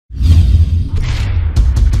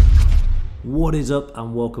What is up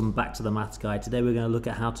and welcome back to the Maths Guide. Today we're going to look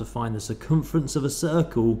at how to find the circumference of a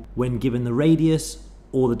circle when given the radius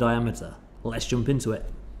or the diameter. Let's jump into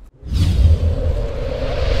it.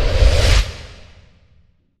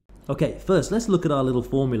 Okay, first let's look at our little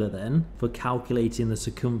formula then for calculating the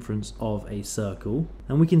circumference of a circle.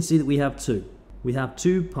 And we can see that we have two. We have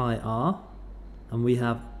 2 pi r and we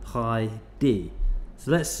have pi d.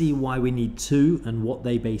 So let's see why we need two and what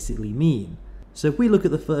they basically mean. So if we look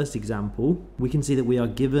at the first example, we can see that we are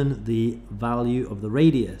given the value of the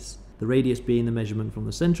radius being the measurement from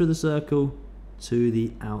the center of the circle to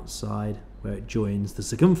the outside where it joins the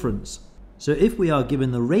circumference. So if we are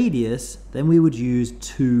given the radius, then we would use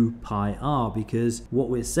 2 pi r, because what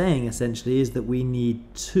we're saying essentially is that we need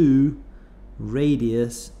 2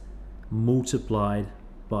 radius multiplied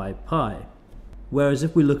by pi. Whereas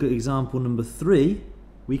if we look at example number 3,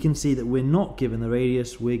 we can see that we're not given the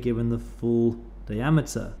radius, we're given the full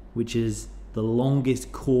diameter, which is the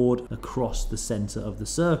longest chord across the center of the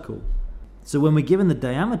circle. So when we're given the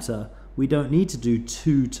diameter, we don't need to do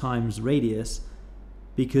 2 times radius,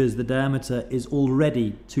 because the diameter is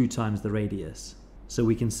already 2 times the radius. So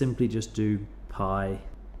we can simply just do pi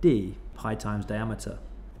d, pi times diameter.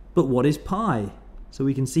 But what is pi? So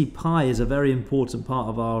we can see pi is a very important part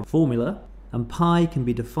of our formula, and pi can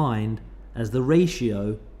be defined as the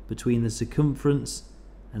ratio between the circumference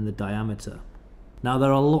and the diameter. Now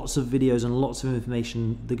there are lots of videos and lots of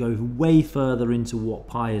information that go way further into what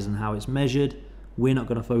pi is and how it's measured. We're not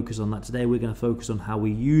going to focus on that today. We're going to focus on how we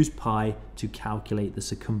use pi to calculate the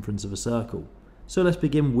circumference of a circle. So let's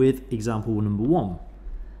begin with example number 1.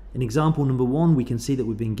 In example number 1, we can see that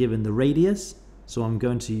we've been given the radius. So I'm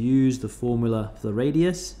going to use the formula for the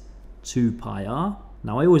radius, 2 pi r.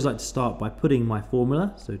 Now I always like to start by putting my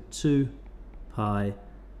formula, so 2 pi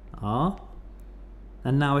r.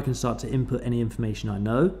 And now I can start to input any information I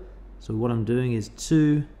know. So what I'm doing is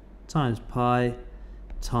 2 times pi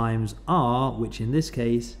times r, which in this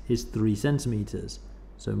case is 3 centimeters.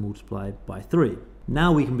 So multiplied by 3.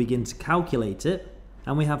 Now we can begin to calculate it,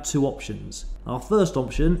 and we have 2 options. Our first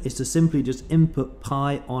option is to simply just input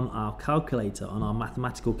pi on our calculator, on our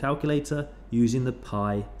mathematical calculator, using the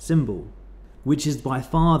pi symbol, which is by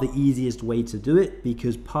far the easiest way to do it,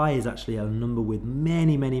 because pi is actually a number with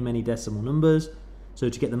many decimal numbers. So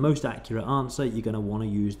to get the most accurate answer, you're going to want to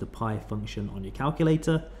use the pi function on your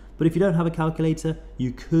calculator. But if you don't have a calculator,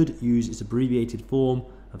 you could use its abbreviated form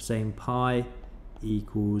of saying pi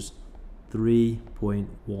equals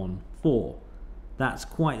 3.14. That's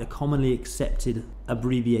quite a commonly accepted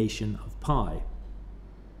abbreviation of pi.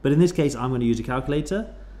 But in this case, I'm going to use a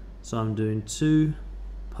calculator. So I'm doing 2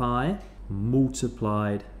 pi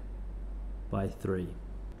multiplied by 3.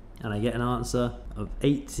 And I get an answer of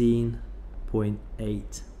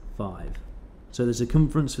 18.85. So the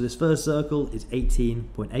circumference for this first circle is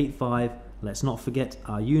 18.85. Let's not forget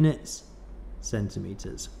our units,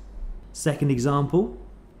 centimeters. Second example,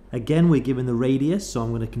 again we're given the radius, so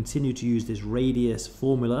I'm going to continue to use this radius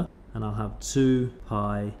formula, and I'll have 2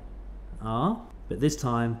 pi r, but this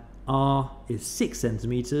time r is 6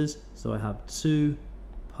 centimeters, so I have 2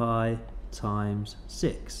 pi times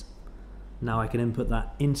 6. Now I can input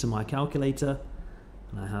that into my calculator,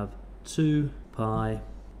 and I have 2 pi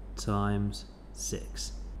times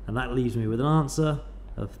 6, and that leaves me with an answer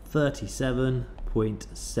of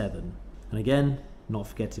 37.7. and again, not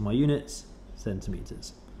forgetting my units,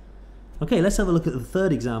 centimeters. Okay, let's have a look at the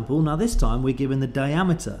third example. Now this time we're given the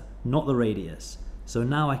diameter, not the radius. So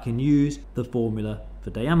now I can use the formula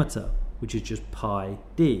for diameter, which is just pi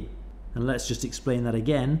d. And let's just explain that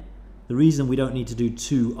again. The reason we don't need to do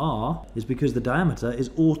 2r is because the diameter is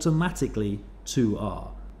automatically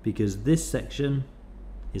 2r, because this section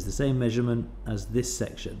is the same measurement as this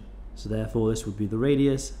section. So therefore this would be the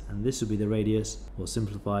radius, and this would be the radius, or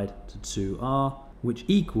simplified to 2r, which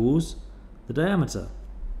equals the diameter.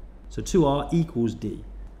 So 2r equals d.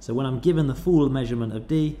 So when I'm given the full measurement of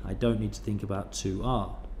d, I don't need to think about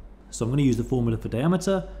 2r. So I'm going to use the formula for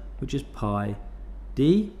diameter, which is pi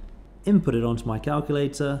d, input it onto my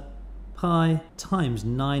calculator, pi times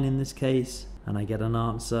 9 in this case, and I get an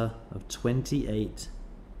answer of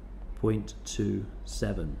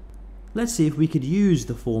 28.27. Let's see if we could use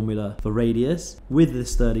the formula for radius with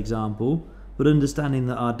this third example, but understanding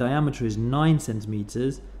that our diameter is 9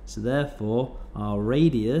 centimeters, so therefore our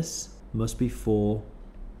radius must be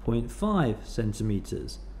 4.5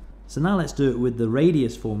 centimeters. So now let's do it with the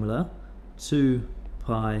radius formula, 2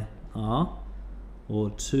 pi r,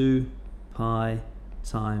 or 2 pi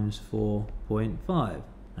times 4.5,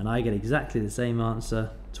 and I get exactly the same answer,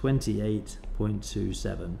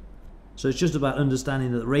 28.27. So it's just about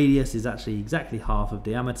understanding that the radius is actually exactly half of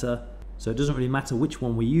diameter, So it doesn't really matter which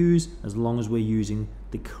one we use as long as we're using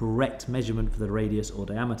the correct measurement for the radius or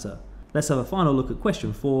diameter. Let's have a final look at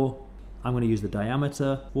question 4. I'm going to use the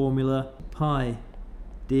diameter formula, pi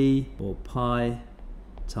d, or pi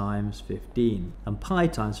times 15. And pi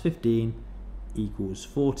times 15 equals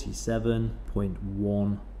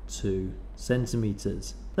 47.12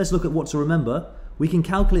 centimeters. Let's look at what to remember. We can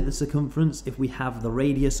calculate the circumference if we have the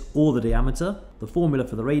radius or the diameter. The formula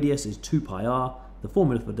for the radius is 2 pi r. The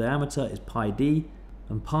formula for the diameter is pi d.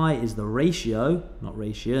 And pi is the ratio, not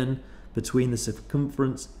ration, between the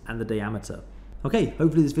circumference and the diameter. Okay,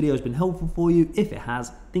 hopefully this video has been helpful for you. If it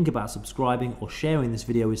has, think about subscribing or sharing this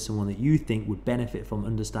video with someone that you think would benefit from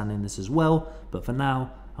understanding this as well. But for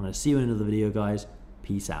now, I'm going to see you in another video, guys.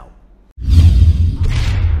 Peace out.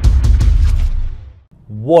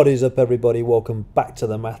 What is up, everybody? Welcome back to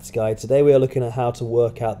the Maths Guy. Today we are looking at how to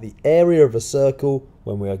work out the area of a circle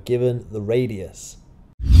when we are given the radius.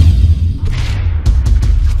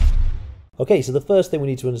 Okay, so the first thing we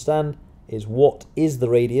need to understand is what is the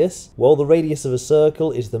radius? Well, the radius of a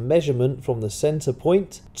circle is the measurement from the center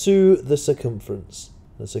point to the circumference.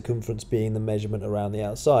 The circumference being the measurement around the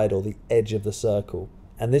outside or the edge of the circle.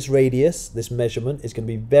 And this radius, this measurement, is going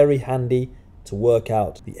to be very handy to work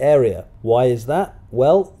out the area. Why is that?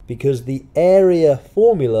 Well, because the area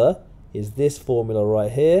formula is this formula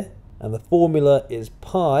right here, and the formula is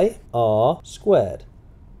pi r squared.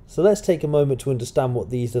 So let's take a moment to understand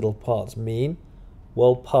what these little parts mean.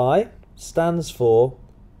 Well, pi stands for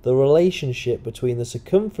the relationship between the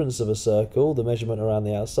circumference of a circle, the measurement around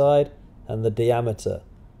the outside, and the diameter,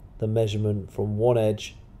 the measurement from one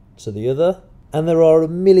edge to the other. And there are a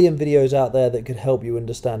million videos out there that could help you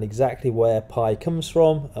understand exactly where pi comes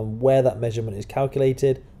from and where that measurement is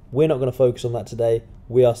calculated. We're not going to focus on that today.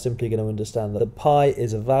 We are simply going to understand that pi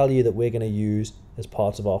is a value that we're going to use as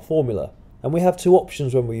part of our formula. And we have two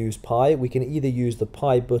options when we use pi. We can either use the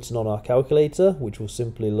pi button on our calculator, which will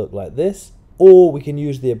simply look like this, or we can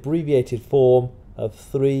use the abbreviated form of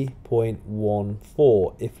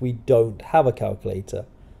 3.14 if we don't have a calculator.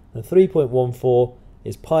 And 3.14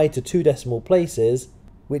 is pi to 2 decimal places,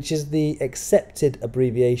 which is the accepted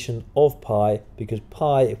abbreviation of pi, because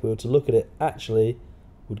pi, if we were to look at it, actually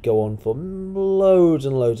would go on for loads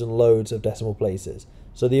and loads and loads of decimal places.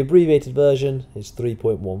 So the abbreviated version is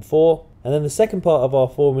 3.14. And then the second part of our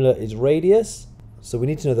formula is radius. So we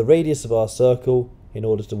need to know the radius of our circle in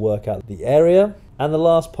order to work out the area. And the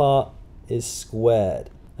last part is squared.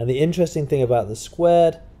 And the interesting thing about the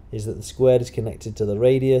squared is that the squared is connected to the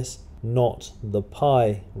radius, not the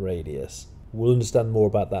pi radius. We'll understand more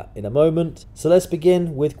about that in a moment. So let's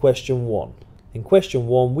begin with question 1. In question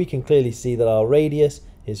 1, we can clearly see that our radius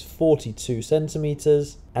is 42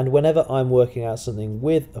 centimeters, and whenever I'm working out something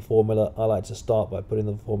with a formula, I like to start by putting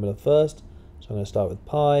the formula first. So I'm going to start with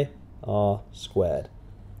pi r squared.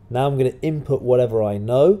 Now I'm going to input whatever I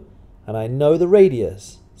know, and I know the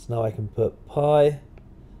radius. So now I can put pi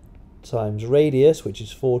times radius, which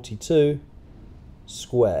is 42,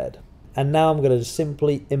 squared. And now I'm going to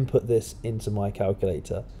simply input this into my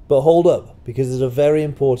calculator. But hold up, because there's a very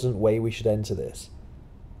important way we should enter this.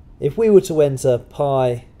 If we were to enter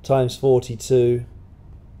pi times 42,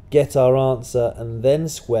 get our answer, and then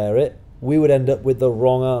square it, we would end up with the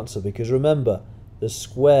wrong answer, because remember, the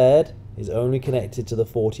squared is only connected to the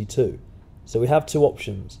 42. So we have two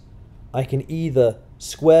options. I can either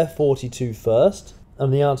square 42 first,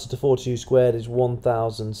 and the answer to 42 squared is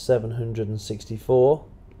 1764,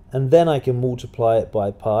 and then I can multiply it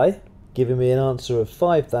by pi, giving me an answer of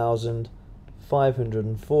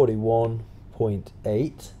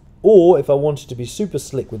 5541.8. Or if I wanted to be super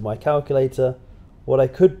slick with my calculator, what I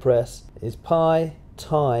could press is pi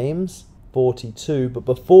times 42, but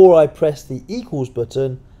before I press the equals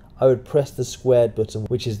button, I would press the squared button,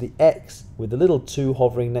 which is the x with the little 2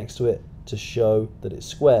 hovering next to it to show that it's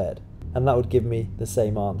squared. And that would give me the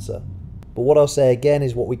same answer. But what I'll say again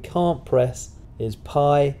is what we can't press is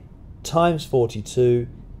pi times 42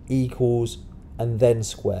 equals and then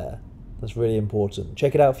square. That's really important.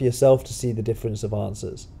 Check it out for yourself to see the difference of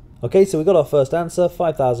answers. Okay, so we got our first answer,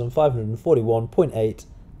 5541.8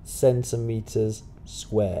 centimeters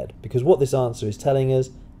squared. Because what this answer is telling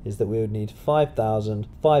us is that we would need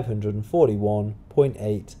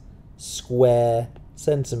 5541.8 square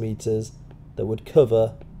centimeters that would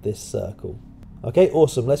cover this circle. Okay,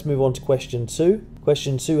 awesome. Let's move on to question 2.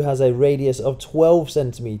 Question 2 has a radius of 12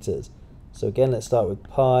 centimeters. So again, let's start with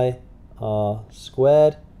pi r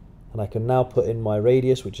squared. And I can now put in my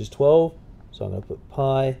radius, which is 12. So I'm going to put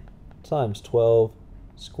pi times 12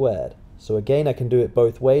 squared. So again, I can do it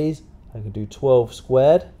both ways. I can do 12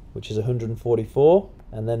 squared, which is 144,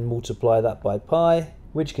 and then multiply that by pi,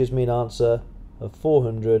 which gives me an answer of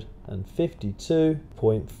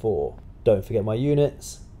 452.4. Don't forget my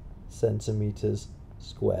units, centimeters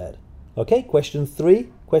squared. Okay, question 3.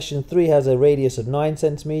 Question 3 has a radius of 9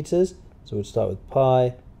 centimeters, so we'll start with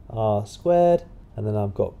pi r squared, and then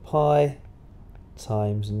I've got pi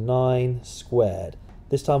times 9 squared.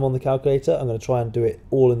 This time on the calculator, I'm going to try and do it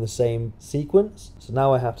all in the same sequence. So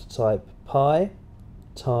now I have to type pi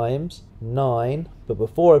times 9, but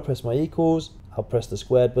before I press my equals, I'll press the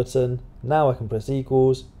squared button. Now I can press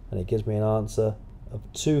equals, and it gives me an answer of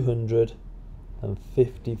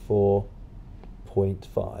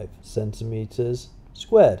 254.5 centimeters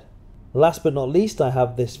squared. Last but not least, I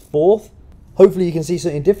have this fourth. Hopefully you can see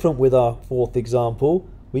something different with our fourth example.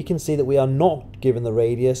 We can see that we are not given the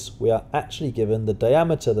radius, we are actually given the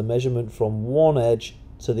diameter, the measurement from one edge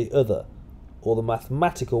to the other, or the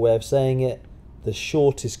mathematical way of saying it, the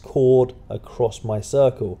shortest chord across my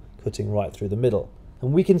circle, cutting right through the middle.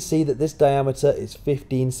 And we can see that this diameter is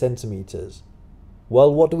 15 centimeters.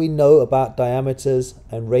 Well, what do we know about diameters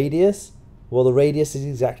and radius? Well, the radius is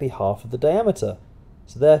exactly half of the diameter.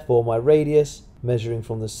 So therefore my radius, measuring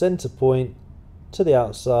from the center point to the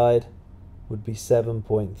outside, would be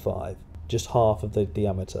 7.5, just half of the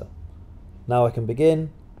diameter. Now I can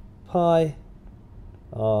begin. Pi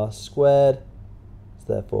r squared, so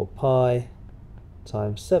therefore pi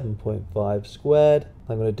times 7.5 squared.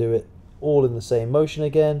 I'm going to do it all in the same motion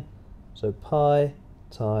again. So pi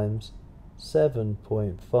times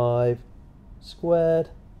 7.5 squared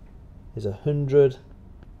is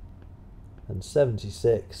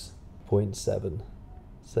 176.7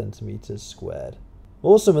 centimeters squared.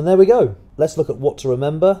 Awesome, and there we go. Let's look at what to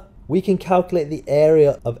remember. We can calculate the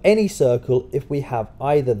area of any circle if we have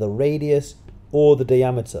either the radius or the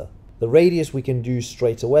diameter. The radius we can do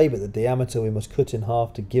straight away, but the diameter we must cut in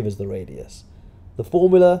half to give us the radius. The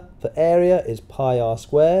formula for area is pi r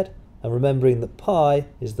squared, and remembering that pi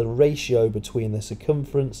is the ratio between the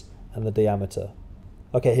circumference and the diameter.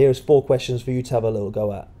 Okay, here's 4 questions for you to have a little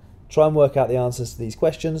go at. Try and work out the answers to these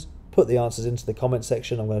questions. Put the answers into the comment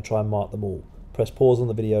section. I'm going to try and mark them all. Press pause on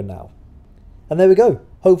the video now. And there we go.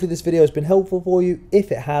 Hopefully this video has been helpful for you. If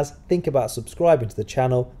it has, think about subscribing to the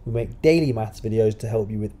channel. We make daily maths videos to help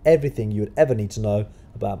you with everything you would ever need to know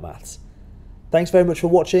about maths. Thanks very much for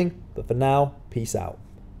watching, but for now, peace out.